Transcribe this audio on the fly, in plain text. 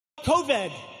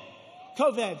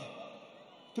COVID,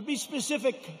 to be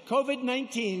specific,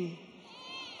 COVID-19.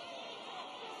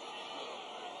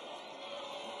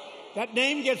 That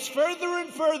name gets further and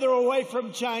further away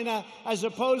from China as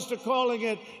opposed to calling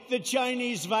it the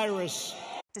Chinese virus.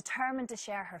 Determined to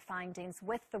share her findings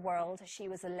with the world, she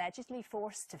was allegedly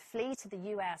forced to flee to the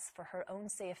US for her own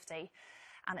safety.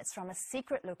 And it's from a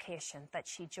secret location that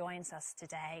she joins us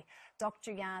today.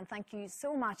 Dr. Yan, thank you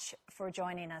so much for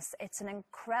joining us. It's an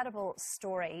incredible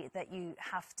story that you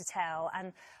have to tell.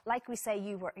 And like we say,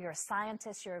 you're a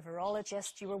scientist, you're a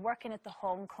virologist, you were working at the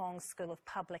Hong Kong School of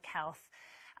Public Health.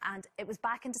 And it was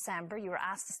back in December, you were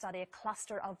asked to study a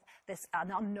cluster of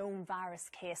an unknown virus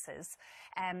cases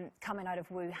coming out of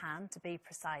Wuhan, to be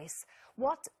precise.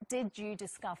 What did you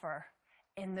discover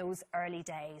in those early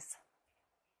days?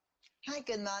 Hi,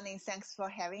 good morning. Thanks for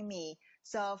having me.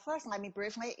 So first, let me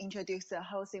briefly introduce the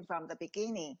whole thing from the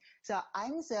beginning. So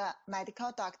I'm the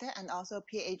medical doctor and also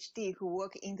PhD who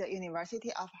work in the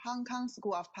University of Hong Kong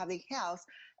School of Public Health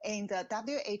in the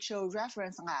WHO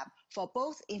reference lab for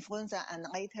both influenza and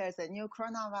later the new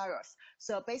coronavirus.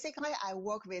 So basically, I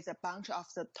work with a bunch of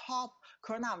the top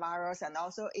coronavirus and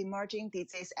also emerging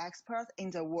disease experts in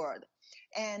the world.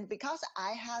 And because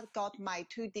I had got my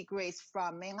 2 degrees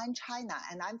from mainland China,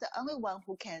 and I'm the only one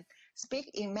who can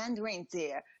speak in Mandarin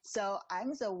there, so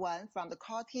I'm the one from the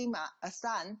core team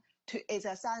assigned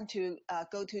to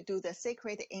go to do the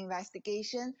secret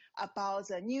investigation about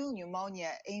the new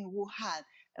pneumonia in Wuhan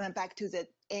back to the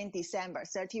end December,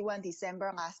 31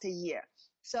 December last year.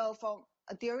 So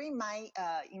during my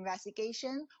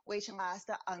investigation, which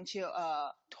lasted until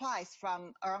twice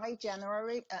from early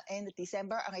January, end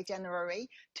December, early January,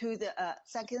 to the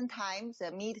second time,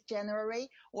 the mid-January,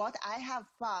 what I have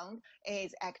found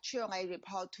is actually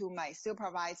report to my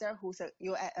supervisor, who's a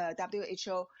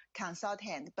WHO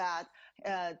consultant, but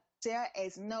there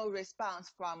is no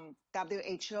response from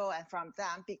WHO and from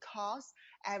them because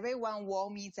everyone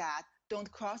warned me that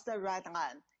don't cross the red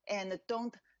line and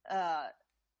don't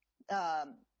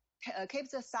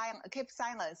keep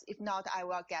silence. If not, I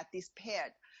will get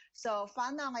disappeared. So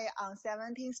finally, on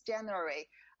 17th January,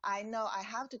 I know I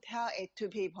have to tell it to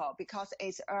people because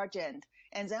it's urgent.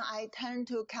 And then I turned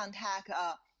to contact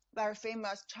a very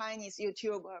famous Chinese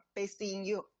YouTuber based in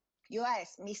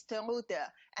US, Mr. Lude,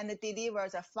 and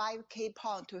delivered a 5K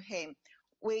pound to him,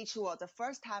 which was the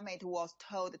first time it was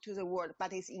told to the world,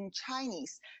 but it's in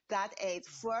Chinese. That is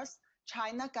first,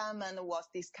 China government was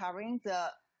discovering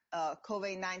the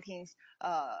COVID-19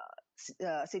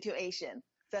 situation.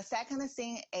 The second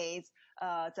thing is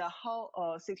the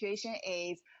whole situation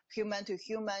is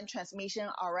human-to-human transmission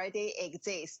already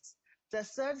exists. The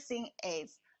third thing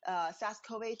is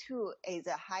SARS-CoV-2 is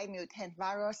a high mutant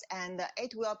virus and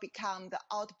it will become the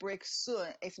outbreak soon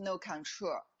if no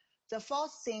control. The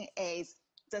fourth thing is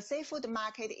the seafood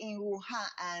market in Wuhan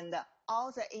and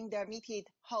all the intermediate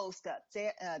hosts,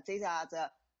 these are the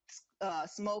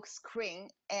smoke screen.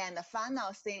 And the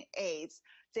final thing is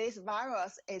this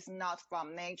virus is not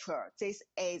from nature. This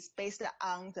is based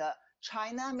on the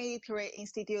China Military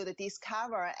Institute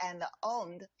discovered and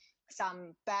owned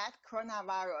some bad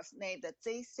coronavirus named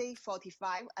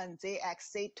ZC45 and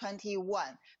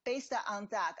ZXC21. Based on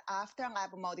that, after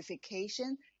lab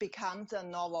modification, becomes a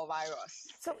novel virus.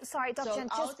 So, sorry, Dr.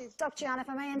 Dr. Yan, if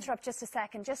I may interrupt just a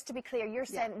second, just to be clear, you're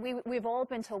saying we've all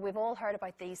been told, we've all heard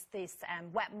about these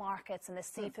wet markets and the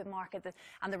seafood market,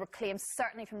 and there were claims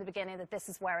certainly from the beginning that this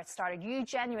is where it started. You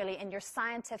genuinely, in your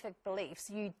scientific beliefs,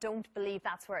 you don't believe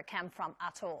that's where it came from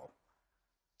at all?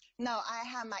 No, I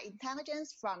have my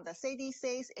intelligence from the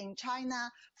CDCs in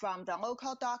China, from the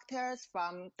local doctors,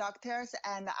 from doctors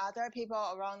and other people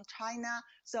around China.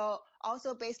 So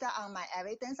also based on my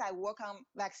evidence, I work on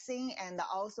vaccine and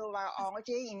also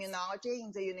virology, immunology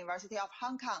in the University of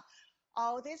Hong Kong.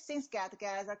 All these things get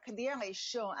clearly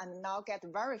shown and now get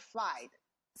verified.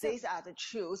 So these are the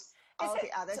truths. All the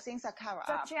other things are covered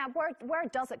up. Dr. Yan, where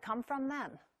does it come from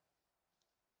then?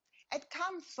 It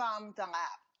comes from the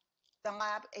lab. The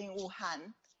lab in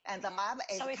Wuhan, and the lab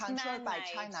is controlled by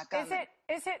China government.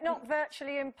 Is it not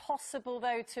virtually impossible,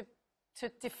 though, to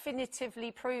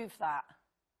definitively prove that?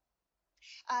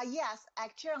 Yes,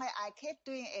 actually, I kept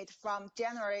doing it from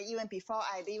January, even before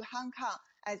I leave Hong Kong.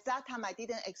 At that time, I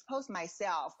didn't expose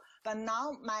myself. But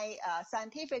now my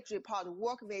scientific report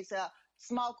work with a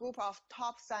small group of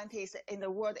top scientists in the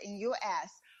world in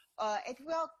US. It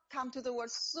will come to the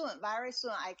world soon, very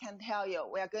soon, I can tell you.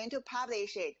 We are going to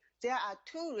publish it. There are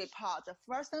 2 reports. The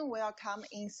first one will come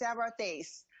in several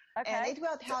days. Okay. And it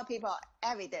will tell people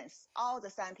evidence, all the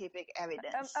scientific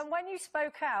evidence. And when you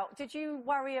spoke out, did you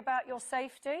worry about your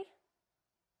safety?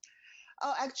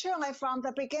 Oh, actually, from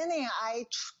the beginning, I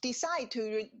decided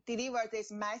to deliver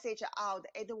this message out.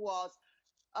 It was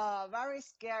very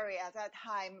scary at that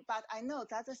time, but I know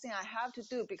that's the thing I have to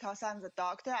do because I'm the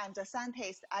doctor and the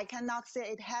scientist. I cannot see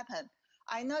it happen.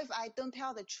 I know if I don't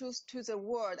tell the truth to the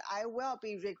world, I will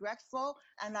be regretful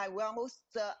and I will lose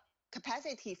the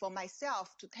capacity for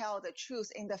myself to tell the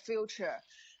truth in the future.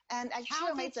 And actually,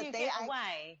 How did you get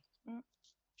away?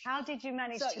 How did you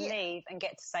manage to yeah. leave and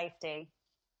get to safety?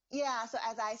 Yeah, so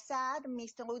as I said,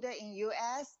 Mr. Luder in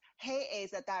US, he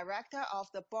is the director of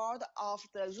the board of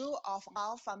the Rule of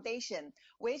Law Foundation,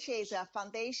 which is a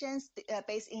foundation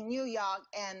based in New York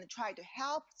and try to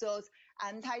help those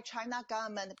anti-China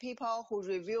government people who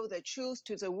reveal the truth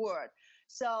to the world.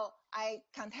 So I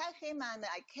contact him and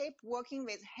I keep working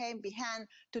with him behind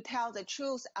to tell the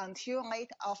truth until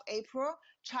late of April.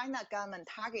 China government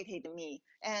targeted me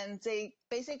and they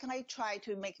basically tried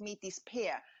to make me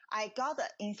disappear. I got the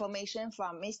information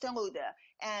from Mr. Luder,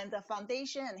 and the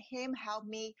foundation and him helped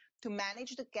me to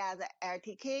manage to get the air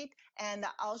ticket and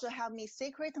also helped me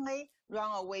secretly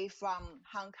run away from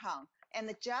Hong Kong.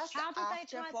 And just how did they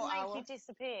try to make you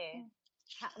disappear?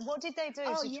 What did they do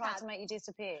to try to make you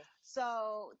disappear?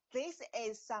 So this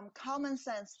is some common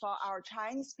sense for our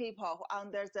Chinese people who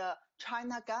under the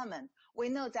China government. We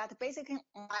know that basically,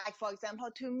 like for example,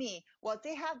 to me, what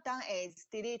they have done is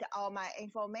delete all my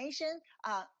information,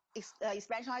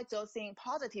 especially those things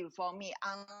positive for me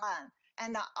online.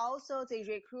 And also they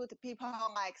recruit people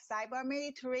like cyber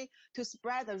military to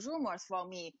spread the rumors for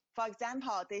me. For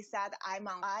example, they said I'm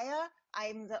a liar.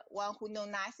 I'm the one who know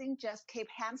nothing, just keep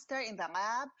hamster in the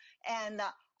lab. And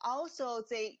also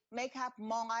they make up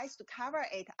more lies to cover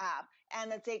it up.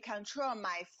 And they control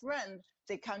my friend.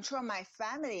 They control my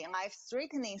family,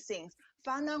 life-threatening things.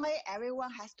 Finally,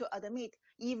 everyone has to admit,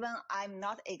 even I'm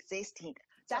not existing.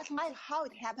 That's like how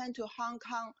it happened to Hong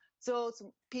Kong. Those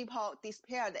people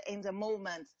disappeared in the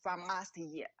movement from last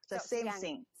year. The same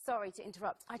thing. Sorry to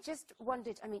interrupt. I just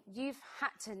wondered, I mean, you've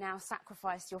had to now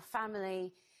sacrifice your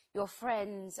family, your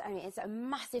friends. I mean, it's a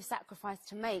massive sacrifice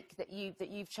to make that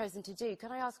you've chosen to do.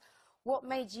 Can I ask, what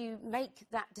made you make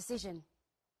that decision?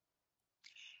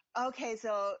 Okay,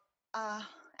 so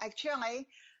actually,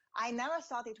 I never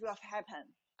thought it will happen.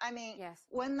 I mean,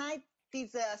 when I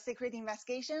did the secret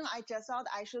investigation, I just thought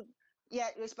I should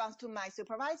respond to my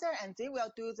supervisor and they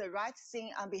will do the right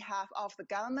thing on behalf of the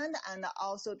government and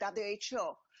also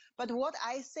WHO. But what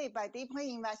I see by deeper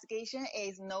investigation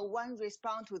is no one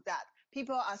responds to that.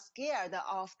 People are scared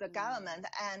of the government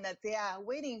and they are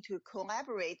willing to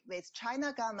collaborate with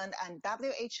China government and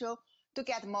WHO to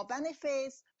get more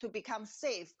benefits, to become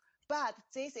safe. But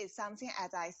this is something,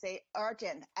 as I say,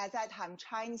 urgent. At that time,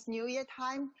 Chinese New Year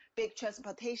time, big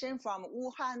transportation from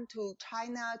Wuhan to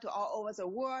China to all over the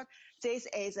world. This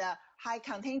is a high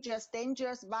contagious,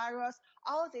 dangerous virus.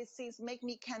 All these things make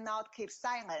me cannot keep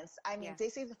silence. I mean,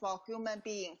 this is for human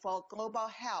being, for global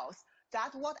health.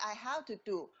 That's what I have to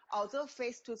do. Although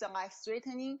faced to the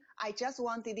life-threatening, I just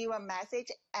want to deliver a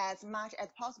message as much as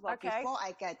possible before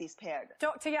I get disappeared.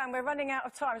 Dr. Yang, we're running out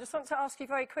of time. I just want to ask you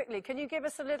very quickly, can you give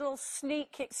us a little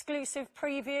sneak exclusive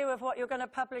preview of what you're going to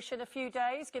publish in a few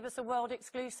days? Give us a world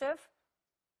exclusive.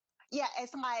 Yeah,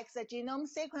 it's like the genome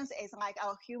sequence is like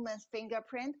our human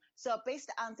fingerprint. So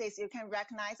based on this, you can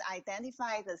recognize,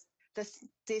 identify this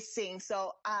thing.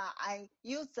 So I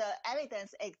use the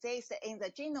evidence exists in the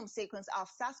genome sequence of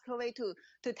SARS-CoV-2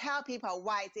 to tell people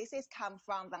why this is come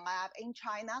from the lab in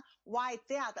China, why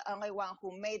they are the only one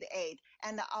who made it.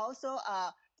 And also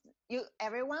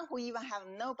everyone who even have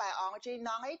no biology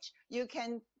knowledge, you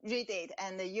can read it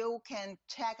and you can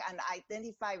check and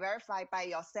identify, verify by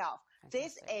yourself.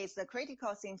 This is the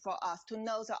critical thing for us to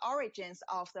know the origins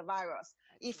of the virus.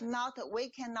 If not, we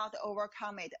cannot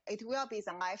overcome it. It will be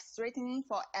the life-threatening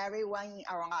for everyone in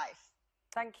our life.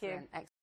 Thank you.